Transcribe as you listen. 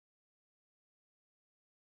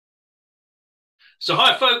So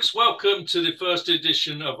hi folks, welcome to the first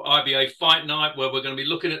edition of IBA Fight Night, where we're going to be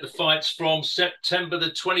looking at the fights from September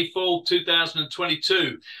the 24th,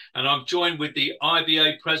 2022. And I'm joined with the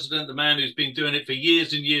IBA president, the man who's been doing it for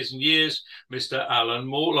years and years and years, Mr. Alan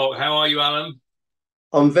Mortlock. How are you, Alan?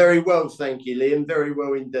 I'm very well, thank you, Liam. Very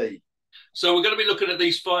well indeed. So we're going to be looking at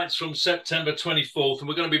these fights from September 24th, and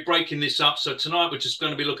we're going to be breaking this up. So tonight we're just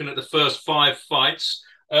going to be looking at the first 5 fights.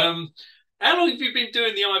 How long have you been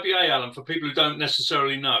doing the IBA, Alan, for people who don't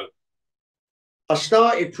necessarily know? I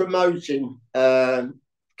started promoting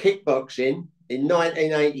kickboxing in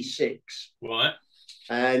 1986. Right.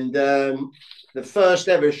 And the first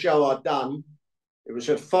ever show I'd done, it was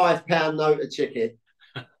a £5 note a ticket.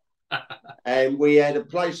 And we had a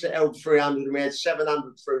place that held 300 and we had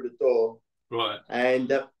 700 through the door. Right.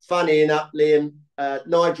 And funny enough, Liam,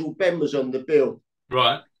 Nigel Benn was on the bill.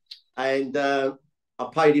 Right. And I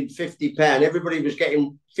paid him £50. Everybody was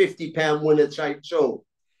getting £50 winner takes all.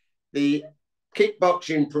 The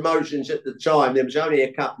kickboxing promotions at the time, there was only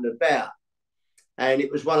a couple about. And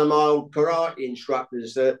it was one of my old karate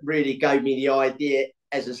instructors that really gave me the idea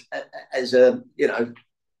as a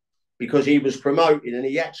because he was promoting, and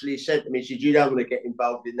he actually said to me, he said, "You don't want to get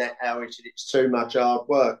involved in that, Howard." He said, "It's too much hard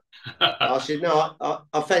work." I said, "No,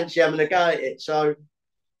 I fancy having a go at it." So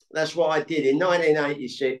that's what I did in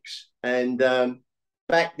 1986. And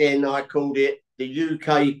back then I called it the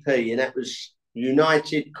UKP, and that was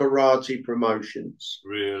United Karate Promotions.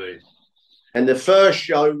 Really? And the first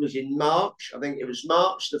show was in March. I think it was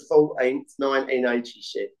March the 14th,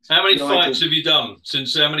 1986. How many fights have you done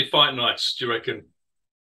since? How many fight nights do you reckon?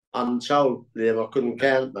 Untold, Liam. I couldn't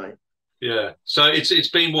count, mate. Yeah. So it's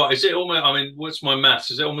been what? Is it almost? I mean, what's my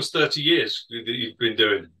maths? Is it almost 30 years that you've been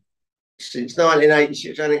doing? Since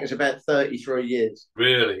 1986, I think it's about 33 years.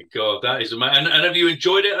 Really? God, that is amazing. And have you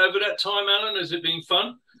enjoyed it over that time, Alan? Has it been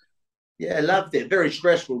fun? Yeah, I loved it. Very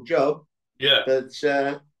stressful job. Yeah. But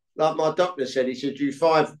like my doctor said, he said, "You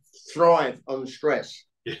thrive on stress."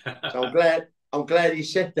 Yeah. So I'm glad he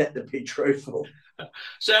said that, to be truthful.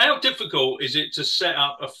 So how difficult is it to set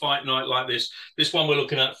up a fight night like this? This one we're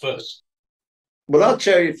looking at first. Well, I'll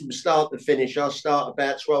tell you from start to finish, I'll start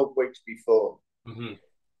about 12 weeks before. Mm-hmm.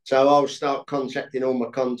 So I'll start contacting all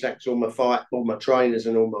my contacts, all my trainers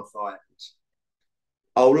and all my fighters.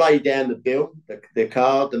 I'll lay down the bill, the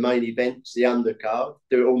card, the main events, the undercard,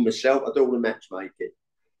 do it all myself. I do all the matchmaking.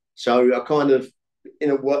 So I kind of,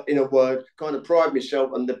 in a word, kind of pride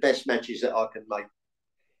myself on the best matches that I can make.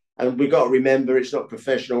 And we've got to remember, it's not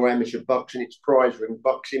professional or amateur boxing, it's prize ring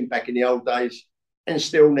boxing back in the old days. And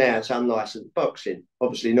still now, it's unlicensed boxing.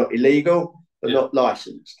 Obviously not illegal, but not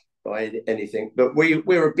licensed by anything. But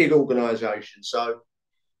we're a big organisation. So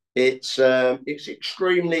it's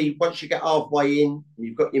extremely, once you get halfway in and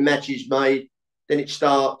you've got your matches made, then it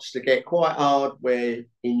starts to get quite hard where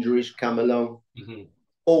injuries come along. Mm-hmm.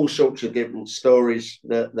 All sorts of different stories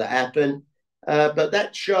that happen. But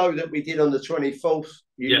that show that we did on the 24th,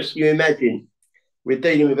 you imagine, we're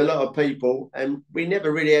dealing with a lot of people, and we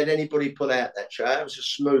never really had anybody pull out that show. It was a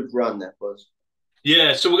smooth run, that was.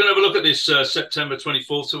 Yeah, so we're going to have a look at this September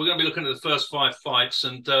 24th. So we're going to be looking at the first 5 fights.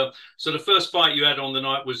 And so the first fight you had on the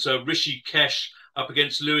night was Rishi Kesh up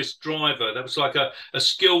against Lewis Driver. That was like a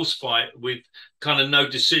skills fight with kind of no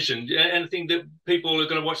decision. Anything that people who are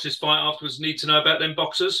going to watch this fight afterwards need to know about them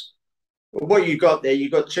boxers? Well, what you got there, you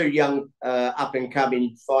got 2 young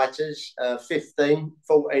up-and-coming fighters, 14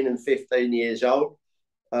 and 15 years old.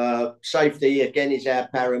 Safety, again, is our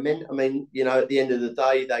paramount. I mean, at the end of the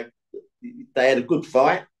day, they had a good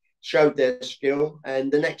fight, showed their skill,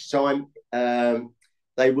 and the next time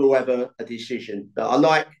they will have a decision. But I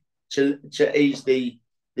like to ease the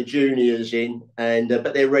juniors in,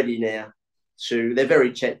 but they're ready now. They're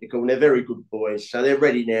very technical and they're very good boys, so they're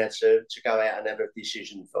ready now to go out and have a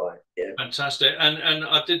decision fight. Yeah, fantastic. And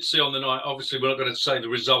I did see on the night. Obviously, we're not going to say the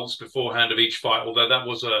results beforehand of each fight, although that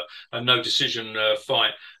was a no decision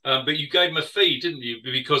fight. But you gave them a fee, didn't you?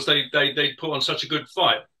 Because they put on such a good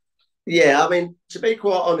fight. Yeah, I mean, to be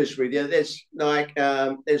quite honest with you, there's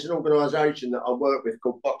an organisation that I work with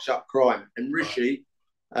called Box Up Crime, and Rishi.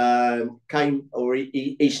 Came, or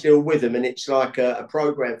he's still with them, and it's like a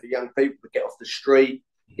program for young people to get off the street,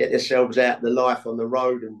 get themselves out of the life on the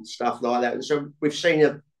road and stuff like that. And so we've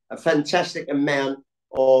seen a fantastic amount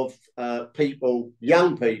of people,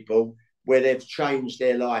 young people, where they've changed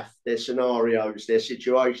their life, their scenarios, their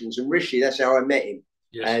situations. And Rishi, that's how I met him.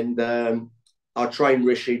 Yes. And I trained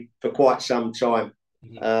Rishi for quite some time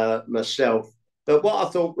myself. But what I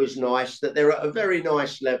thought was nice, that they're at a very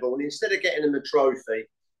nice level, and instead of getting them a trophy,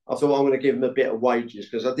 I thought I'm going to give them a bit of wages,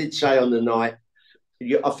 because I did say on the night,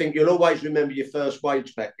 I think you'll always remember your first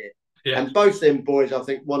wage packet. Yeah. And both them boys, I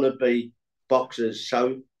think, want to be boxers.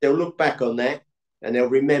 So they'll look back on that and they'll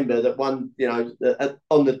remember that one, you know,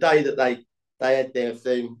 on the day that they had their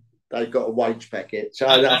thing, they got a wage packet. So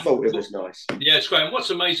I thought it was nice. Yeah, it's great. And what's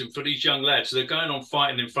amazing for these young lads, they're going on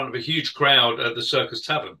fighting in front of a huge crowd at the Circus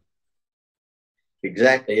Tavern.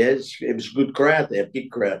 Exactly. Yes, it was a good crowd there,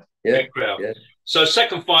 big crowd. Yeah, big crowd. Yeah. So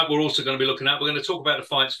second fight we're also going to be looking at. We're going to talk about the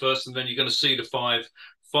fights first, and then you're going to see the 5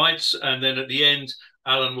 fights, and then at the end,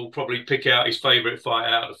 Alan will probably pick out his favourite fight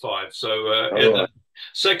out of the 5. So the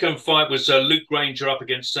second fight was Luke Grainger up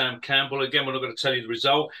against Sam Cambell. Again, we're not going to tell you the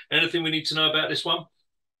result. Anything we need to know about this one?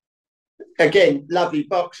 Again, lovely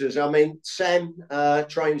boxers. I mean, Sam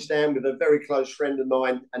trains down with a very close friend of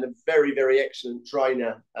mine and a very, very excellent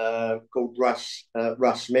trainer called Russ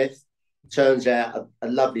Smith. Turns out a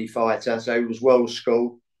lovely fighter, so he was well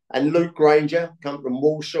schooled. And Luke Grainger, come from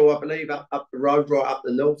Walsall, I believe, up the road, right up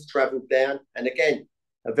the north, travelled down. And again,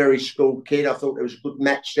 a very schooled kid. I thought there was a good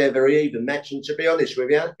match there, very even match. And to be honest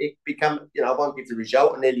with you, it become, you know, I won't give the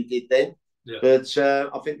result, I nearly did then. Yeah. But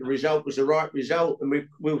I think the result was the right result, and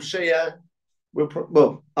we'll see.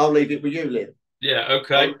 Well, I'll leave it with you, Liam. Yeah,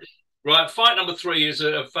 okay. Right, fight number 3 is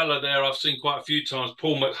a fella there I've seen quite a few times,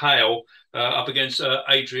 Paul McHale, up against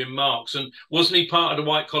Adrian Marks. And wasn't he part of the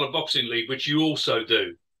White Collar Boxing League, which you also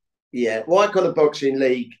do? Yeah, White Collar Boxing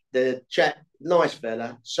League, the chap, nice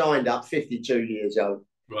fella, signed up, 52 years old.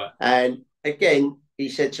 Right. And again, he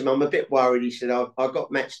said to me, I'm a bit worried. He said, I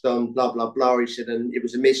got matched on blah, blah, blah. He said, and it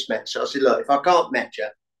was a mismatch. So I said, look, if I can't match you,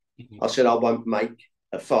 I said, I won't make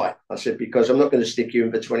a fight. I said, because I'm not going to stick you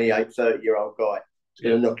in for 28, 30-year-old guy. It's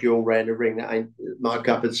going to knock you all round the ring. That ain't my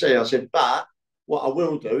cup of tea. I said, but what I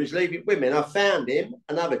will do is leave it with me. And I found him,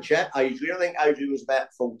 another chap, Adrian. I think Adrian was about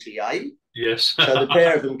 48. Yes. So the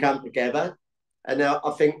pair of them come together. And now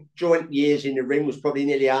I think joint years in the ring was probably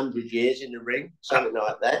nearly 100 years in the ring, something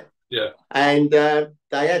like that. Yeah. And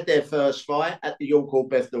they had their first fight at the York Hall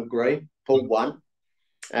Bethnal Green. Paul won.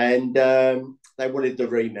 And they wanted the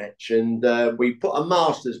rematch. And we put a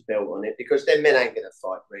master's belt on it because them men ain't going to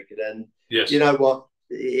fight regular. And you know what?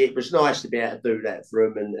 It was nice to be able to do that for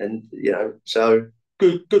them. And you know, so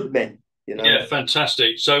good men. You know? Yeah,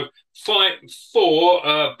 fantastic. So fight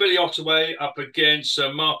 4, Billy Ottoway up against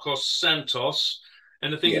Marcos Santos.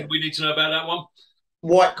 Anything we need to know about that one?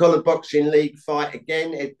 White Collar Boxing League fight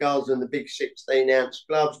again. Ed Garza and the big 16-ounce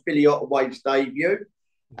gloves. Billy Ottaway's debut.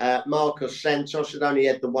 Marcos Santos had only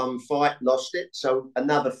had the one fight, lost it. So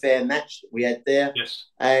another fair match that we had there. Yes.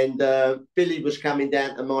 And Billy was coming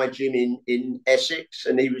down to my gym in Essex,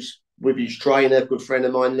 and he was with his trainer, a good friend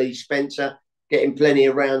of mine, Lee Spencer, getting plenty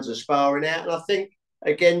of rounds of sparring out. And I think,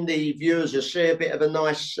 again, the viewers will see a bit of a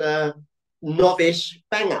nice novice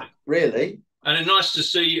banger, really. And it's nice to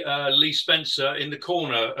see Lee Spencer in the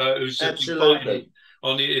corner, who's been fighting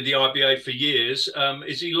on the IBA for years.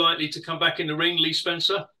 Is he likely to come back in the ring, Lee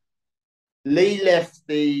Spencer? Lee left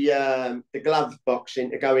the glove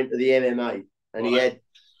boxing to go into the MMA, and he had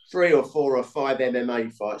 3 or 4 or 5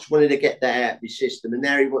 MMA fights. Wanted to get that out of his system, and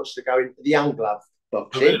now he wants to go into the young glove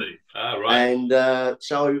boxing. Oh, really? Right. And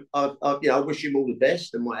so I wish him all the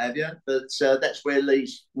best and what have you. But that's where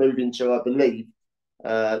Lee's moving to, I believe,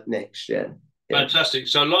 next. Yeah. Fantastic.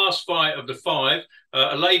 So last fight of the 5,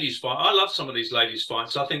 a ladies' fight. I love some of these ladies'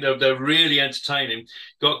 fights. I think they're really entertaining.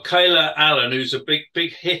 Got Kayla Allen, who's a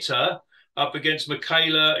big hitter, up against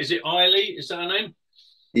Michaela. Is it Iley? Is that her name?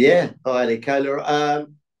 Yeah, Iley. Kayla.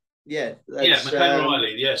 Yeah. Michaela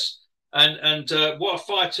Iley. Yes. And what a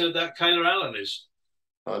fighter that Kayla Allen is.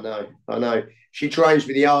 I know. She trains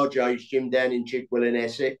with the RJ's gym down in Chigwell in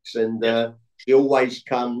Essex, and she always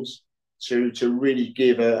comes to really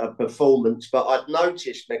give a performance. But I'd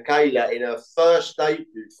noticed Michaela in her first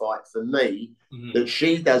debut fight for me that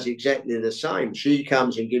she does exactly the same. She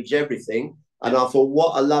comes and gives everything. And I thought,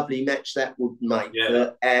 what a lovely match that would make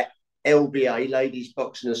at LBA, Ladies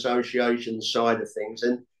Boxing Association side of things.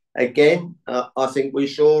 And again, I think we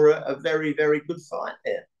saw a very, very good fight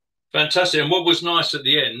there. Fantastic. And what was nice at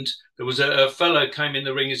the end, there was a fellow came in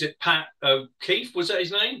the ring. Is it Pat O'Keefe? Was that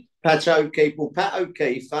his name? Pat O'Keefe. Well, Pat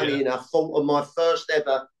O'Keefe, funny enough, fought on my first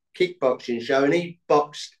ever kickboxing show, and he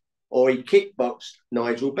kickboxed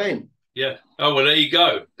Nigel Benn. Yeah. Oh, well, there you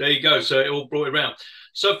go. There you go. So it all brought it around.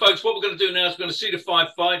 So, folks, what we're going to do now is we're going to see the 5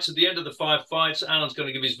 fights. At the end of the 5 fights, Alan's going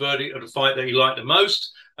to give his verdict of the fight that he liked the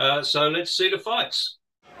most. So let's see the fights.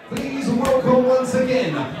 Please welcome once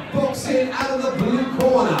again, boxing out of the blue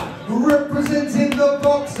corner, representing the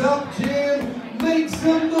Box Up Gym, make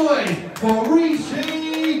some noise for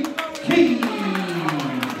Rishi Kesh.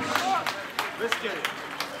 Let's get it.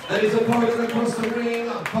 And his opponent across the ring,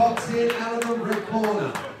 boxing out of the red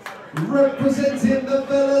corner, representing the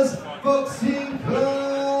fellas Boxing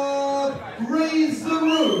Club, raise the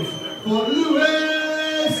roof for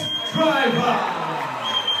Lewis Driver.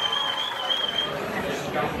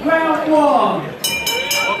 Round 1.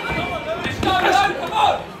 Let's go, come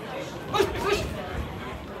on!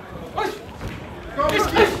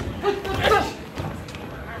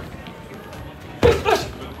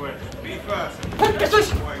 Be first.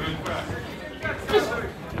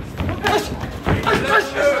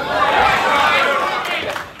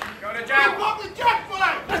 Got a jab. Pop the jab, boy.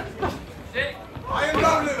 High and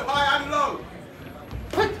low, Lou. High and low.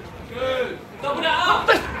 Good. Double that up.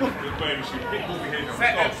 Good play, Rishi. Pitbull behaviour.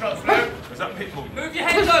 Set them shots, Lou. Where's that pitbull? Move your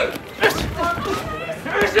head, Lou.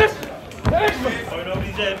 Oh,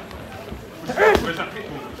 nobody's in. Where's that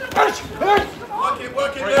pitbull?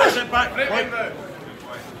 Work it, Lou. Step back. Flip him, Lou.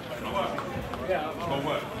 Go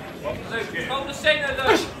work. Lou, hold the centre, Lou.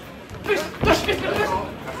 That's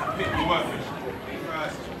that pitbull work, Rishi.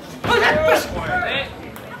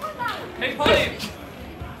 Keep on him.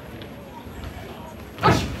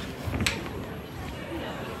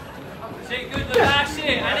 Sit good, Lou. That's it.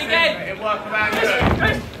 And again. It work around you.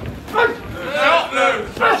 Stop, Lou.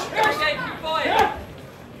 Again, keep fighting.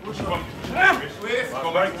 Push him on. Go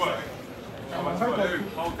back to work. Lou,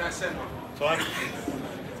 hold that centre. Time.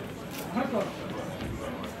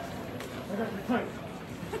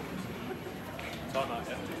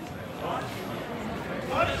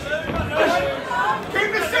 Keep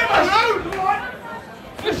the centre, Lou!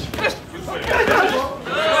 Push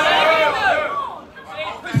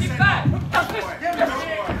him back.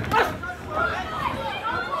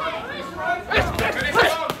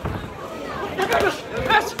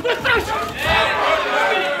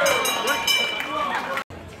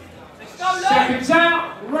 Seconds out,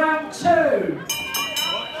 round 2.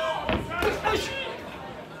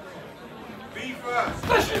 Be first.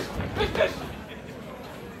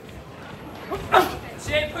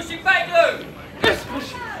 See him pushing back, Lou.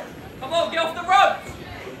 Come on, get off the ropes.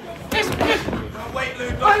 Don't wait, Lou.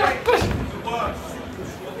 Don't wait. Good work.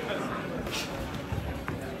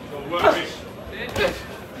 Go work, Rish. Give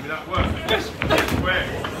me that work. Where?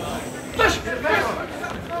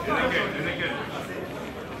 In again.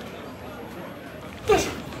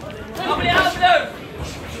 Come out, Lou.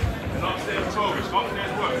 And upstairs 12. It's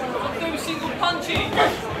upstairs work. I'm doing single punching.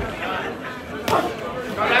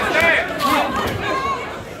 Go downstairs.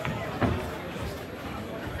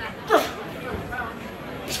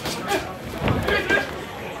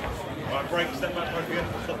 Alright, break. Step back, break again.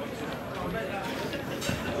 Stop.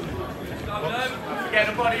 Go, Lou. Forget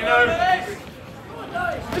the body, Lou.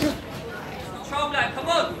 Control that, come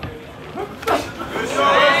on. Good Yeah,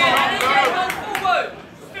 shot. and again, run forward.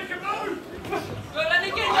 Good, and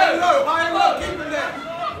again, Lou. Come on. Keep him there.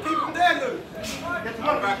 Keep him there, Lou. Get the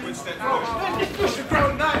one backwards, step forward. Push the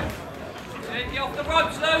ground down. Get off the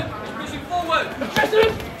ropes, Lou. He's pushing forward.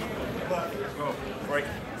 Go. Break.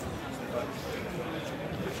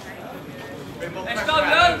 Let's go,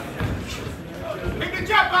 Lou. Keep the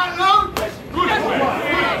jab back, Lou. Good way. Good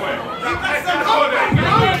way. Keep that centre hold there.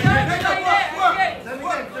 Take that work.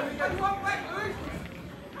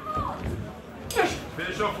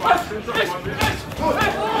 Finish off one. Finish off one.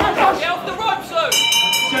 Get off the ropes, Lou.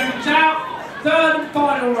 Seconds out, 3rd and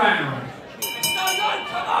final round. Let's go, Lou.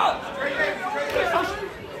 Come on.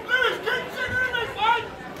 Lewis, keep singing this, mate.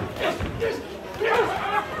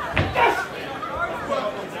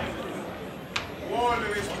 War,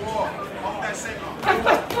 Lewis, war. Off that centre.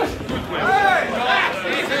 Good way.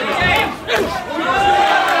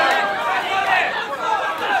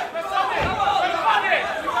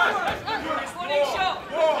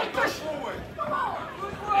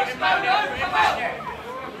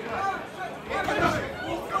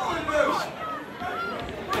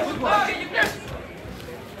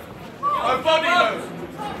 Oh, body move.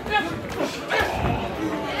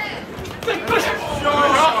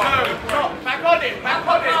 Back on him, back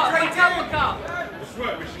on him. Straight down. Let's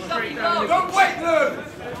work, we should straight down. Don't wait, Lou.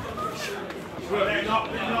 Let's work,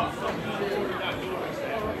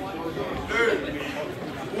 Lou.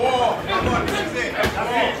 War, come on, this is it. That's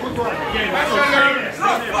it. Good work. Let's go, Lou. Let's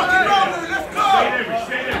fucking roll, Lou. Let's go. Stay there.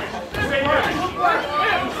 Stay there. Stay there.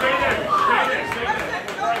 Stay there. Stay there.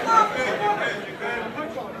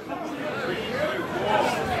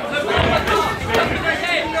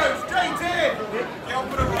 Straight in! Get up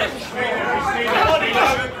for the right. Stay there, stay there.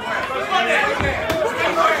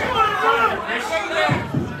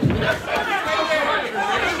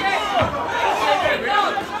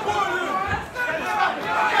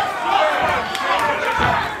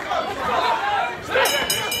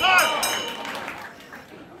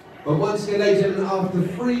 But once again, ladies and gentlemen, after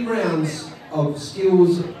 3 rounds, of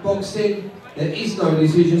skills boxing. There is no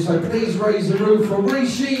decision, so please raise the roof for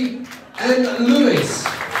Rishi and Lewis.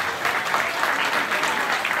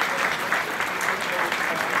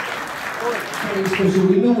 Very special.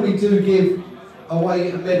 We normally do give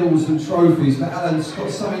away medals and trophies, but Alan's got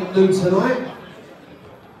something new tonight.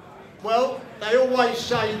 Well, they always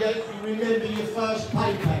say that you remember your first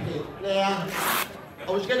pay packet. Now,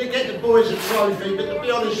 I was going to get the boys a trophy, but to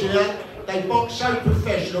be honest with you, they box so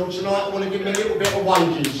professional tonight, I want to give them a little bit of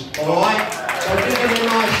wages, alright? So give them a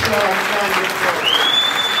nice round of applause.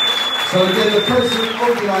 So again, the president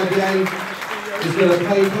of the IBA is going to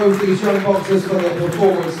pay both these young boxers for their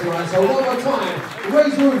performance tonight. So one more time,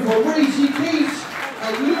 raise the roof for Rishi, Kesh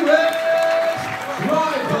and Lewis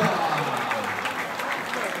Driver.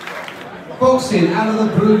 Boxing out of the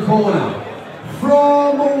blue corner,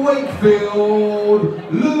 from Wakefield,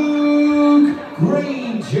 Luke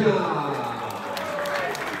Grainger.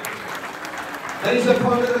 And his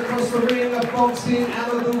opponent across the ring of boxing out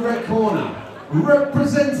of the red corner,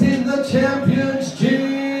 representing the champions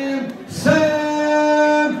gym,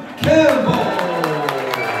 Cambell.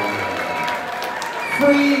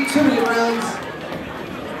 3 2-minute rounds.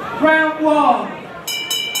 Round 1.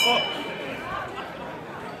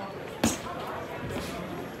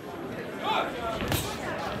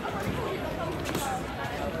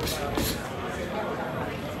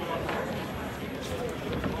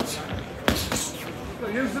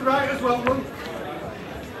 Use the right as well, Luke.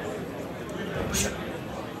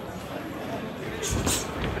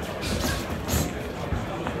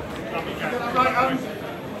 Get that right hand.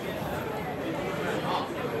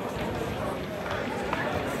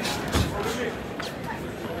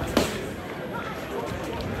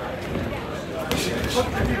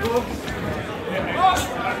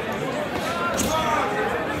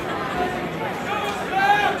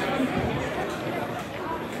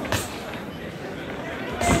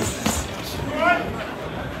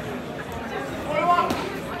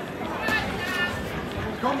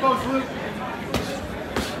 Combos, Luke.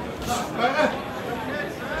 That's better.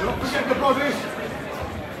 Don't forget the body.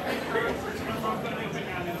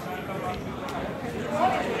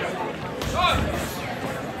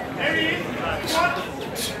 There he is.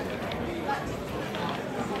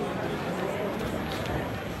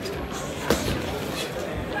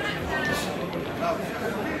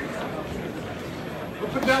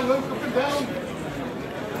 Up and down, Luke, up and down.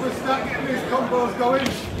 We'll start getting these combos going.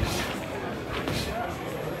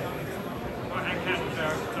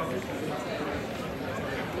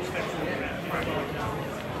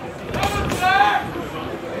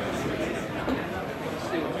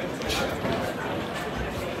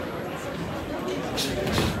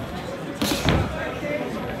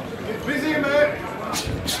 Get busy, mate.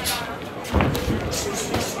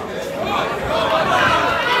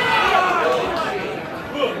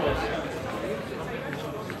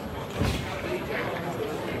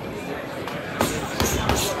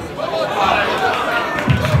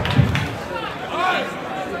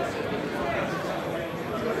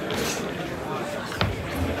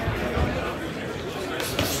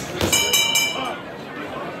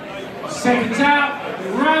 Seconds out,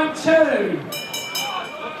 round 2.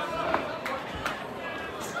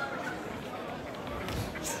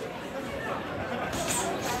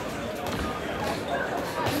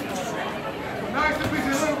 Nice and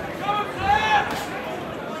busy, Luke.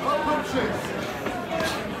 Up punches.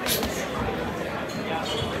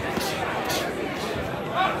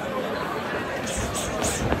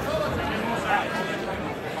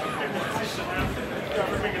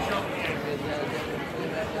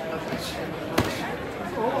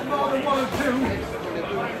 Oh, more than 1 and 2.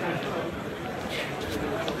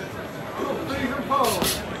 Oh, 3 and 4.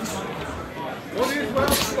 Body as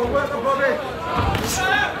well, or work the body.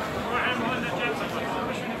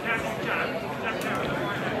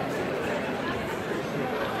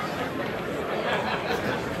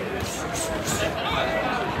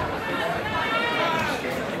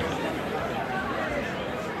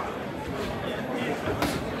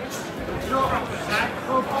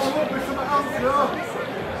 Don't follow up with something else, Joe.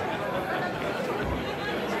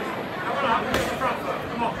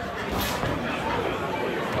 Come on.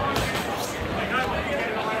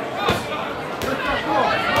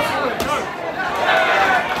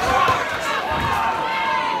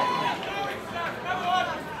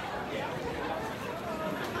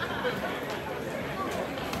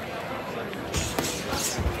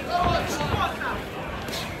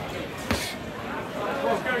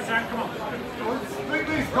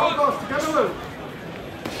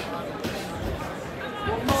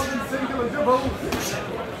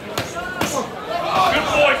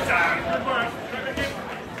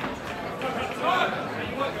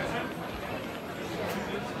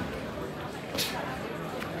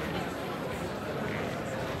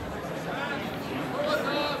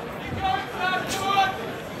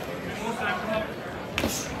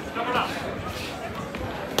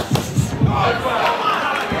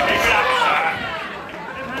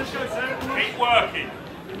 Keep working.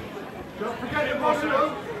 Don't forget your body,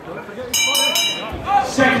 though. Don't forget your body.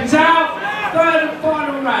 Seconds out, third and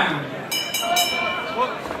final round.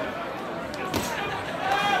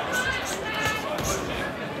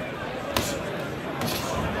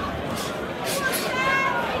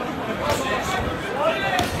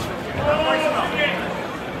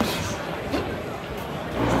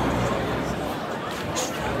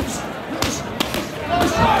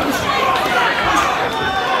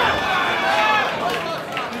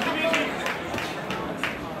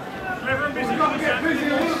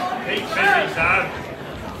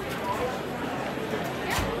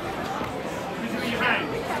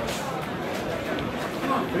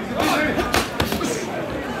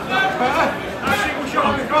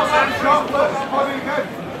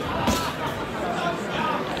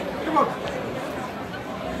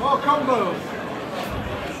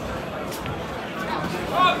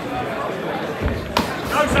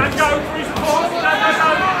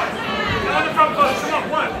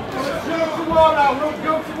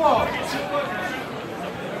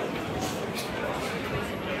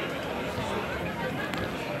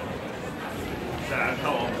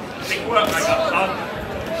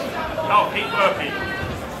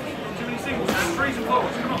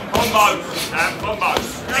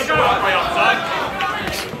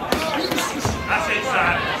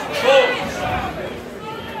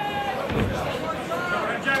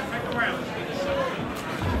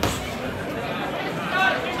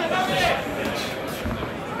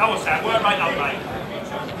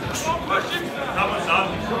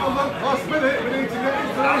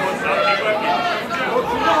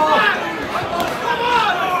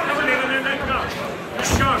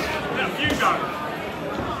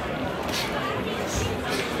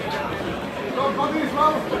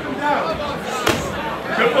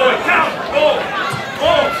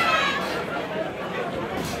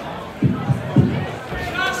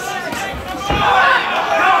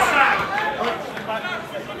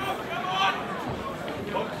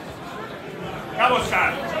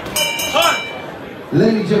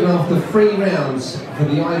 Ladies and gentlemen, after 3 rounds for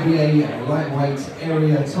the IBA lightweight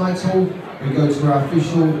area title, we go to our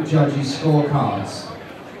official judges' scorecards.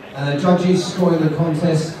 And the judges scoring the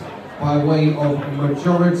contest by way of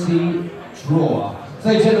majority draw.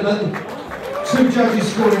 So, gentlemen, 2 judges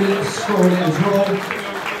scoring it a draw.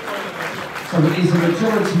 So it is a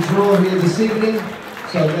majority draw here this evening.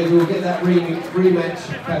 So maybe we'll get that rematch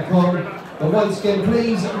back on. But once again,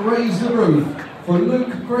 please raise the roof for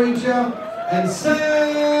Luke Grainger and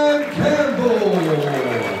Sam Cambell.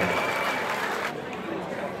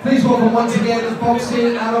 Please welcome once again,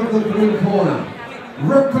 boxing out of the blue corner,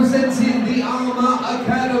 representing the Armour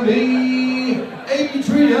Academy,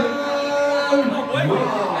 Adrian.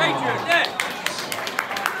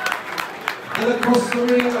 And across the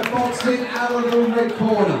ring, boxing out of the red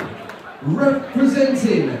corner,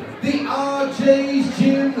 representing the RJ's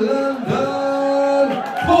Gym London,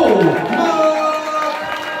 Paul.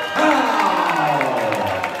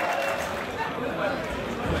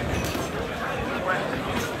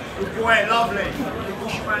 Boy, lovely.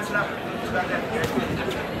 Push your man to that left.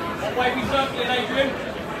 What way we circling, Adrian?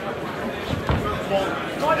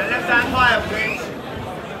 The left hand higher, please.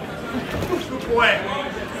 Good boy.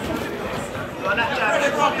 Go on that jab.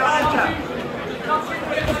 Go on that jab. Go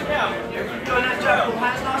on that jab. Pull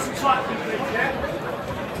hands nice and tight, please, yeah?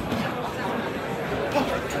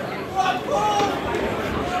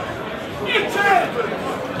 You turn!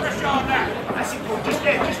 Pressure on that. That's it, Paul. Just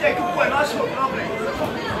there. Good boy. Nice hook, lovely.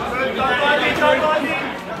 Go dive in.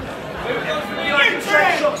 You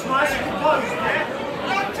straight shots, nice and composed, yeah?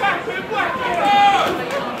 Don't tap him, black.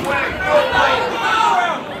 That's all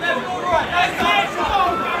right. That's it.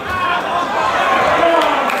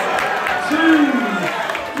 1,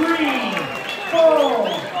 2, 3, 4,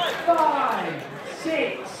 5,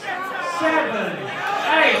 6, 7,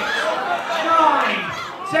 8, 9,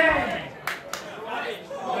 10.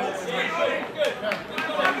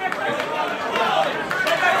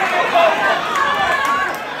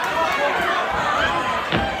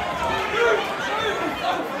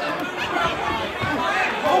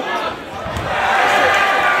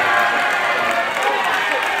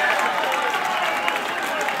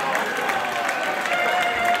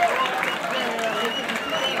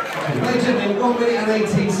 In 1 minute and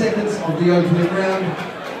 18 seconds of the opening round,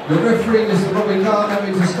 the referee, Mr. Liam Galvin,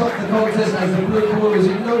 having to stop the contest as the blue corner is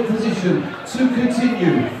in no position to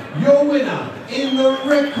continue. Your winner in the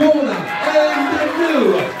red corner and the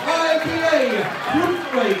new IBA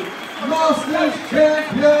Cruiserweight Masters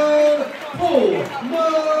Champion, Paul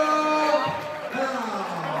McHale.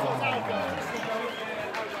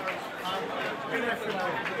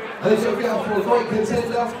 And it's going out for a great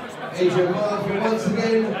contender, Adrian once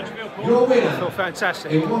again, your winner.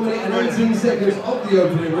 Fantastic. In 1 minute and 18 seconds of the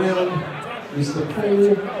opening round, Mr.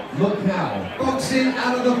 Paul McHale. Boxing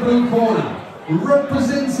out of the blue corner,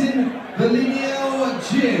 representing the Lineal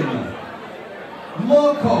Gym,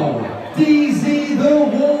 Michael DZ the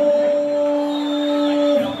Wolf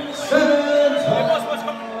Santos.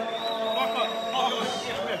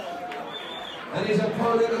 And his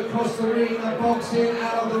opponent across the ring, boxing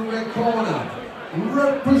out of the red corner,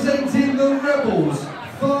 representing the Rebels,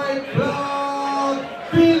 Fight Club,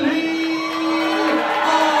 Billy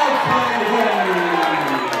Ottoway.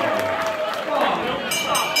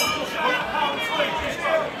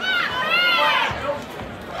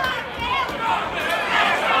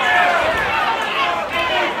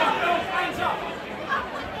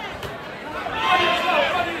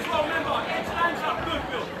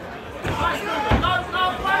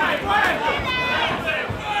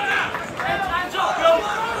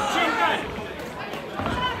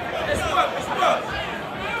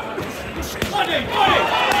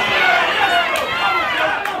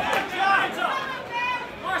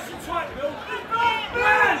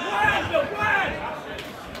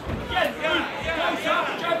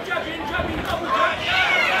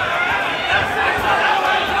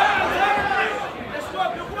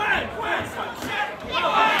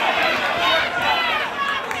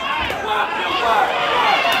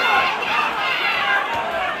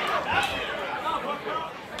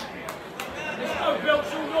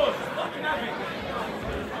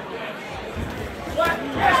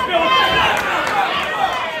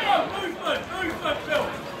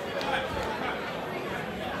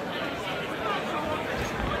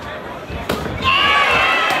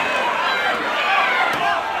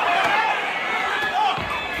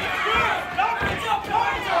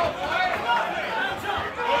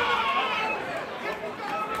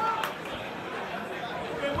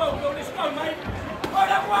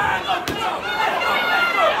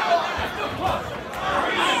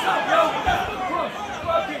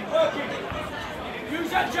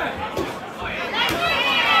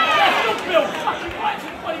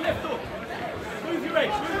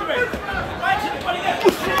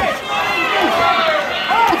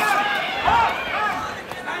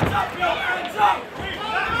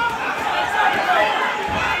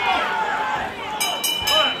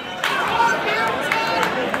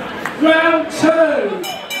 Round 2.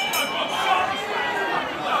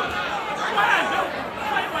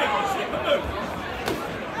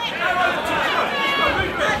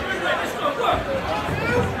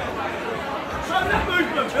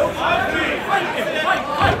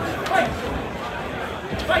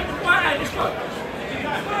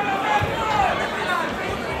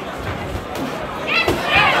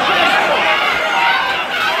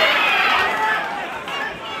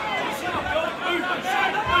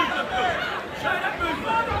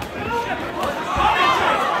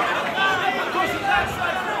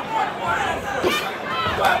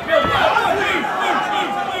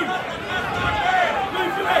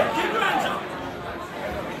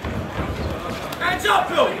 Hands up,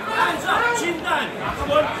 Bill! Hands up! Chin down!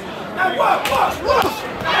 Come on! Now work!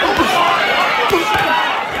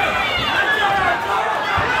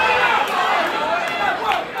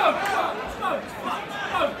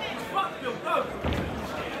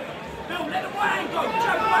 Bill, let the wang go!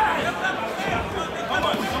 Jab the wang!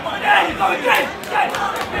 There you go again!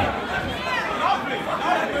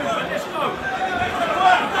 Let's go!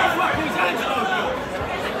 Fuck these hands low, Bill!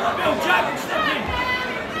 Bill, jab and step in!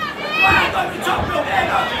 Wang over the top, Bill! There you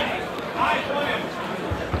go!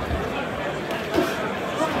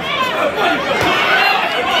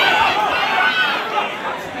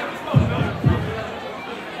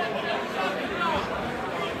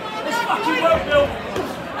 Let's fucking work, Bill!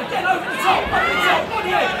 Again, over the top! Body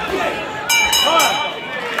head!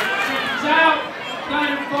 It's out. Going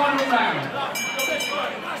to final round.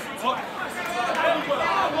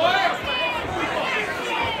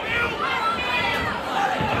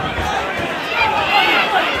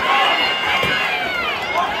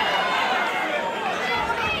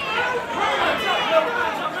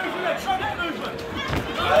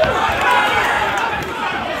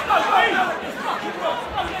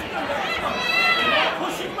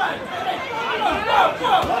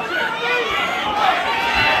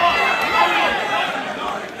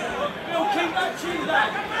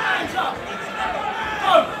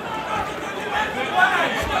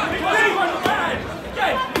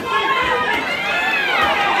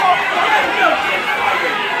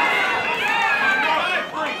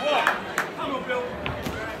 Bill! Bill,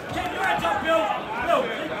 keep your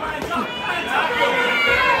hands up! Hands up, Bill!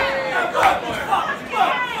 Now go!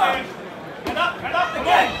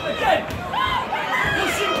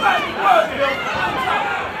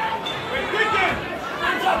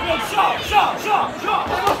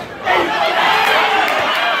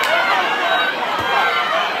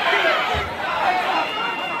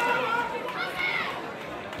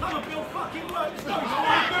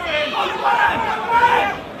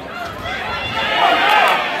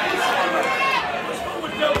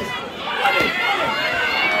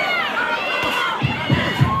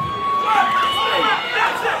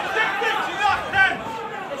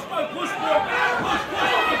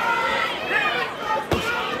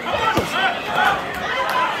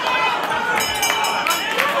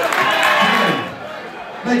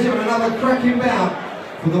 Ladies and gentlemen, another cracking bout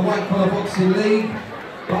for the White Collar Boxing League.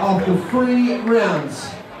 But after 3 rounds,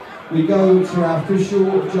 we go to our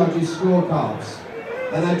official judges' scorecards.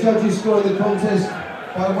 And our judges scoring the contest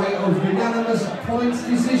by way of unanimous points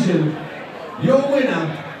decision. Your winner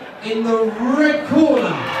in the red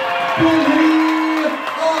corner,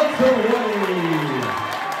 Ottoway.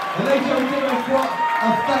 And ladies and gentlemen, we've got a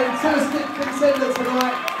fantastic contender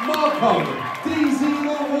tonight, Marco DZ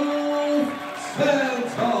the Wolf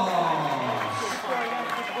Santos.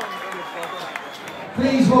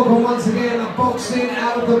 Please welcome once again boxing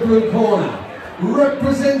out of the blue corner,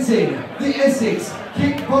 representing the Essex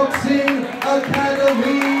Kickboxing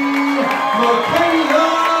Academy, Michaela.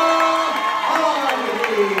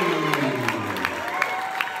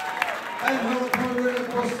 And her opponent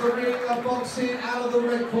across the ring, boxing out of the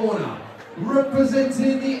red corner,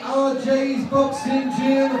 representing the RJ's Boxing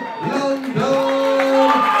Gym, London,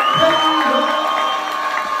 Kayla.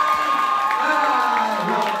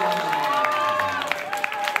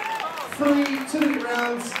 2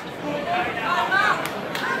 rounds.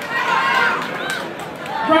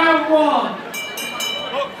 Round 1.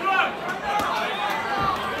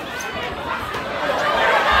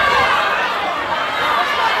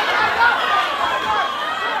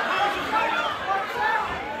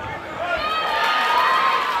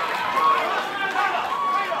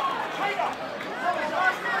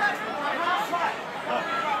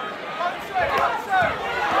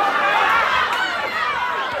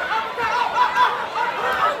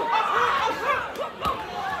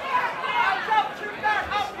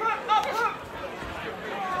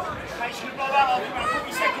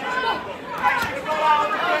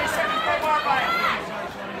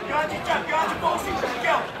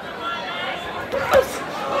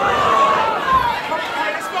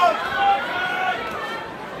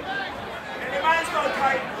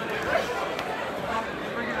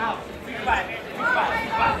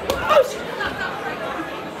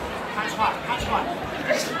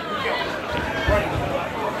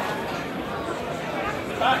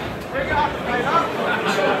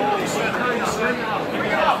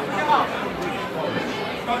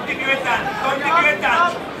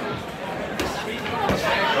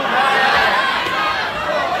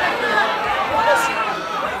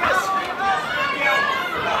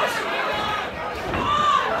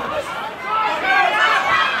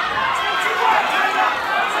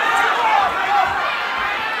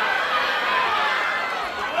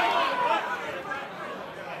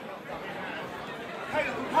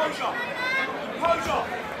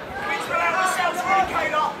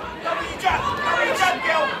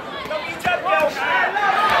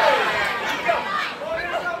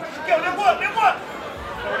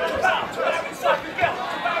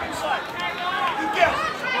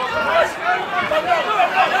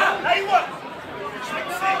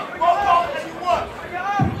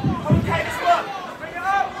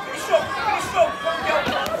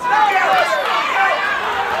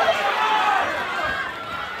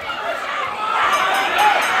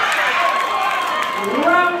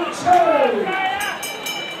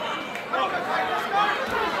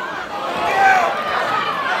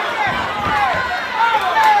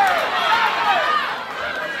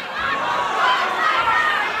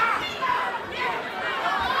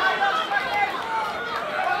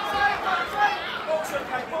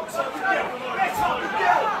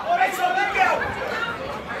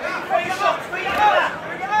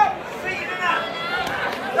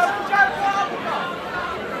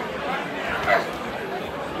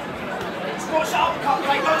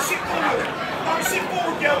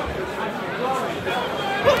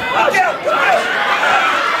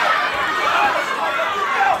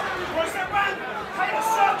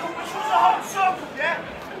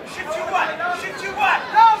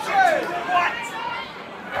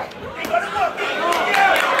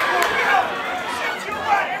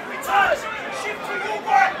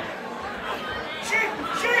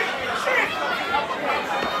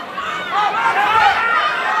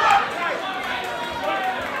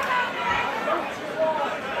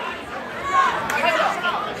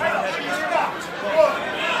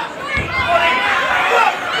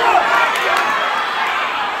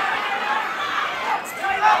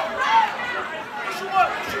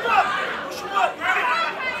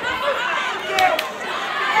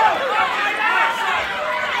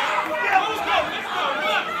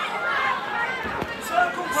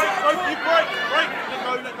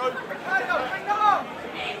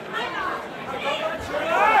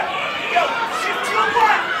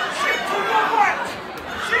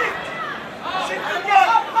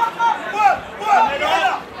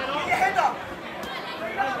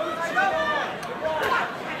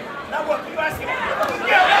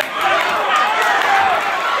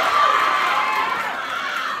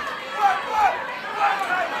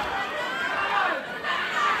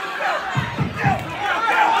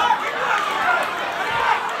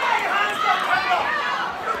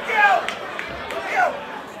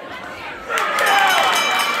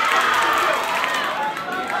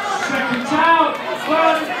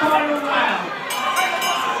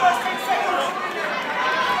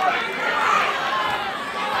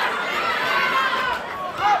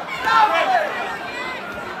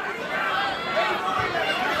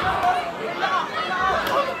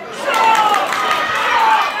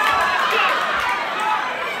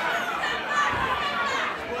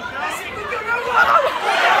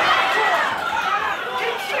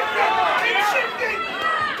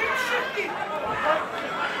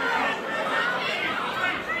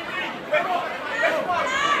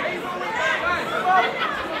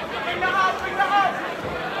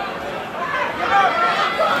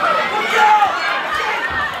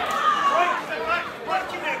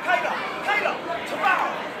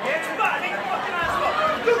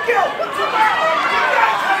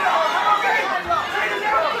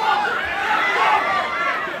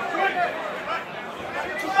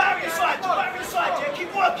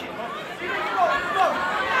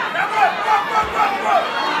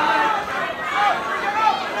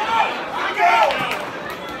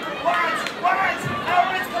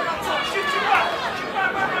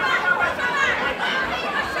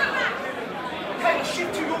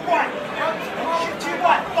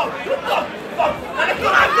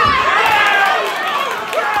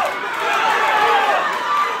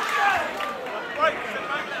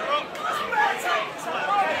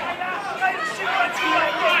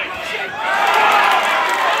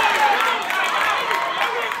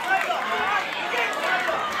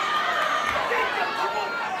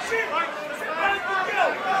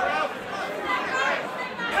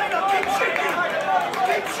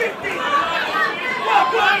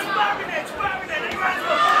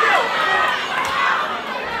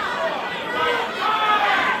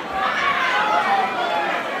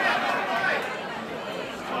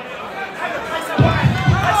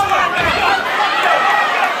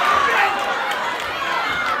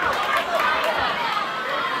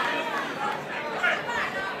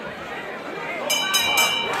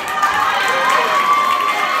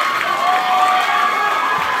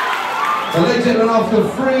 Ladies and gentlemen, after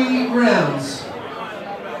 3 rounds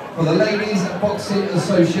for the Ladies Boxing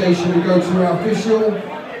Association, we go to our official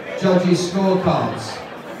judges' scorecards.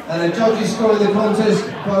 And the judges score the contest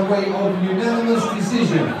by way of unanimous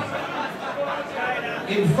decision.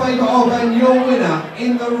 In favour of and your winner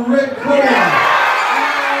in the red corner,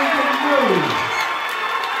 and the blue,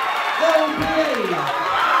 IBA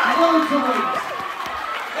welterweight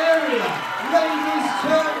area ladies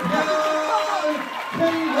champion,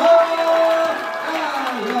 Kayla.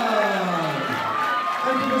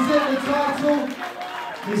 And to present the title,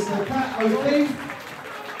 Mr. Pat O'Keefe.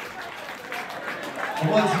 And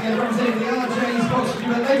once again, representing the RJ's boxing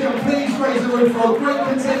event, ladies and gentlemen, please raise the roof for a great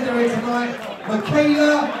contender here tonight,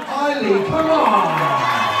 Michaela, Iley. Come on!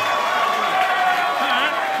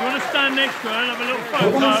 You want to stand next to her and have a little photo?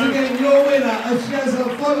 But once again, your winner, as she has a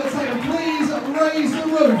photo taken, please raise the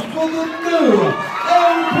roof for the new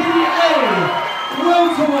LPA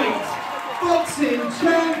welterweight boxing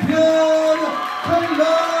champion,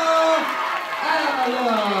 Kayla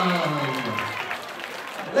Allen.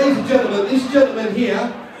 Ladies and gentlemen, this gentleman here,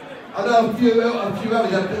 I know a few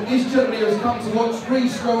others, but this gentleman here has come to watch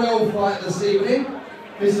Reece Roel fight this evening.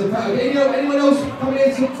 Mr. Pat, anyone else coming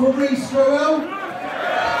in for Reece Roel?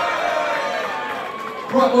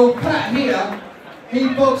 Right, well, Pat here, he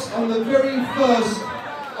boxed on the very first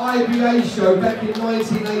IBA show back in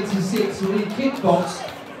 1986, and he kickboxed,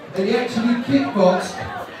 and he actually kickboxed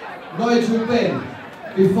Nigel Benn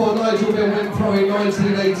before Nigel Benn went pro in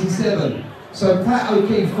 1987. So Pat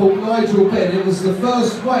O'Keefe fought Nigel Benn. It was the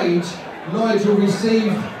first wage Nigel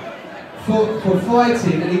received for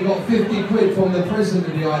fighting, and he got 50 quid from the president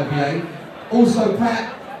of the IBA. Also,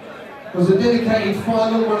 Pat was a dedicated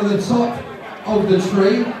fighter, one of the top of the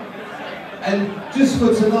tree. And just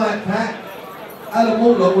for tonight, Pat, Alan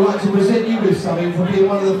Mortlock would like to present you with something for being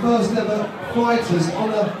one of the first ever fighters on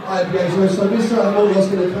the IBA show. So Mr. Alan Mortlock's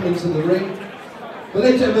going to come into the ring. But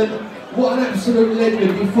ladies and gentlemen, what an absolute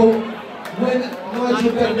legend. He fought, when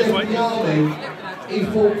Nigel Benn left the army, he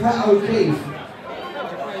fought Pat O'Keefe,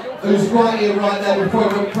 who's right here, right now, before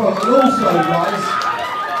he went pro. And also, guys,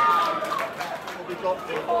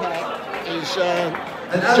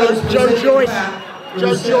 Joe Joyce.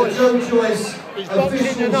 Joe Joyce, He's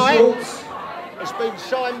boxing tonight. It's been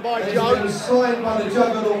signed by It's Joe. been signed by the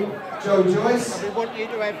juggernaut, Joe Joyce. We want you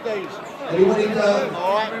to have these. And he wanted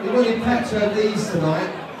Pat to have these tonight.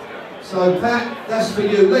 So Pat, that's for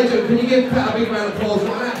you. Ladies and gentlemen, can you give Pat a big round of applause?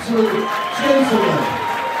 What an absolute gentleman.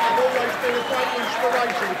 I've always been a great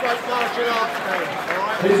inspiration, a great martial arts man.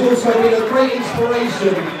 And he's also been a great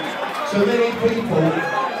inspiration to many people.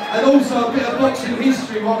 And also a bit of boxing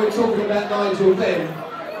history while we're talking about Nigel Benn.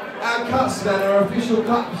 Our cutsman, our official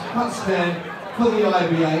cutsman for the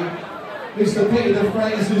IBA, Mr. Peter the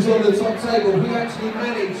Freitas, who's on the top table, he actually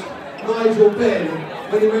managed Nigel Benn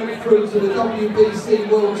when he went through to the WBC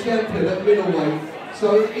World Champion at middleweight.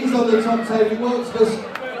 So he's on the top table, he works for us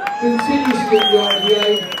continuously in the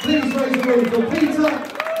IBA. Please raise the room for Peter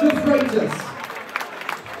the Freitas.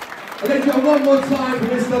 And let's go one more time for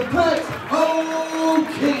Mr. Pat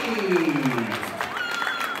O'Keefe.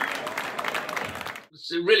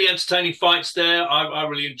 Really entertaining fights there. I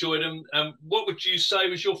really enjoyed them. What would you say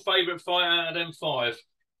was your favourite fight out of M5?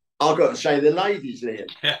 I've got to say the ladies, Liam.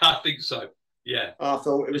 Yeah, I think so. Yeah. I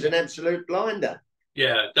thought it was an absolute blinder.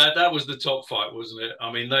 Yeah, that was the top fight, wasn't it?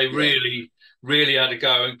 I mean, they really had a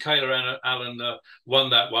go, and Kayla and Alan won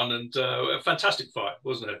that one, and a fantastic fight,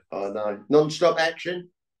 wasn't it? I know. Non-stop action.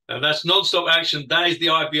 And that's non-stop action. That is the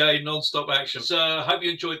IBA non-stop action. So I hope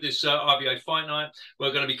you enjoyed this IBA Fight Night.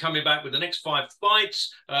 We're going to be coming back with the next 5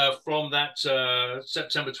 fights from that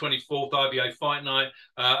September 24th IBA Fight Night,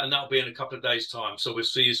 and that'll be in a couple of days' time. So we'll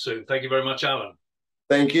see you soon. Thank you very much, Alan.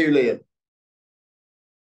 Thank you, Liam.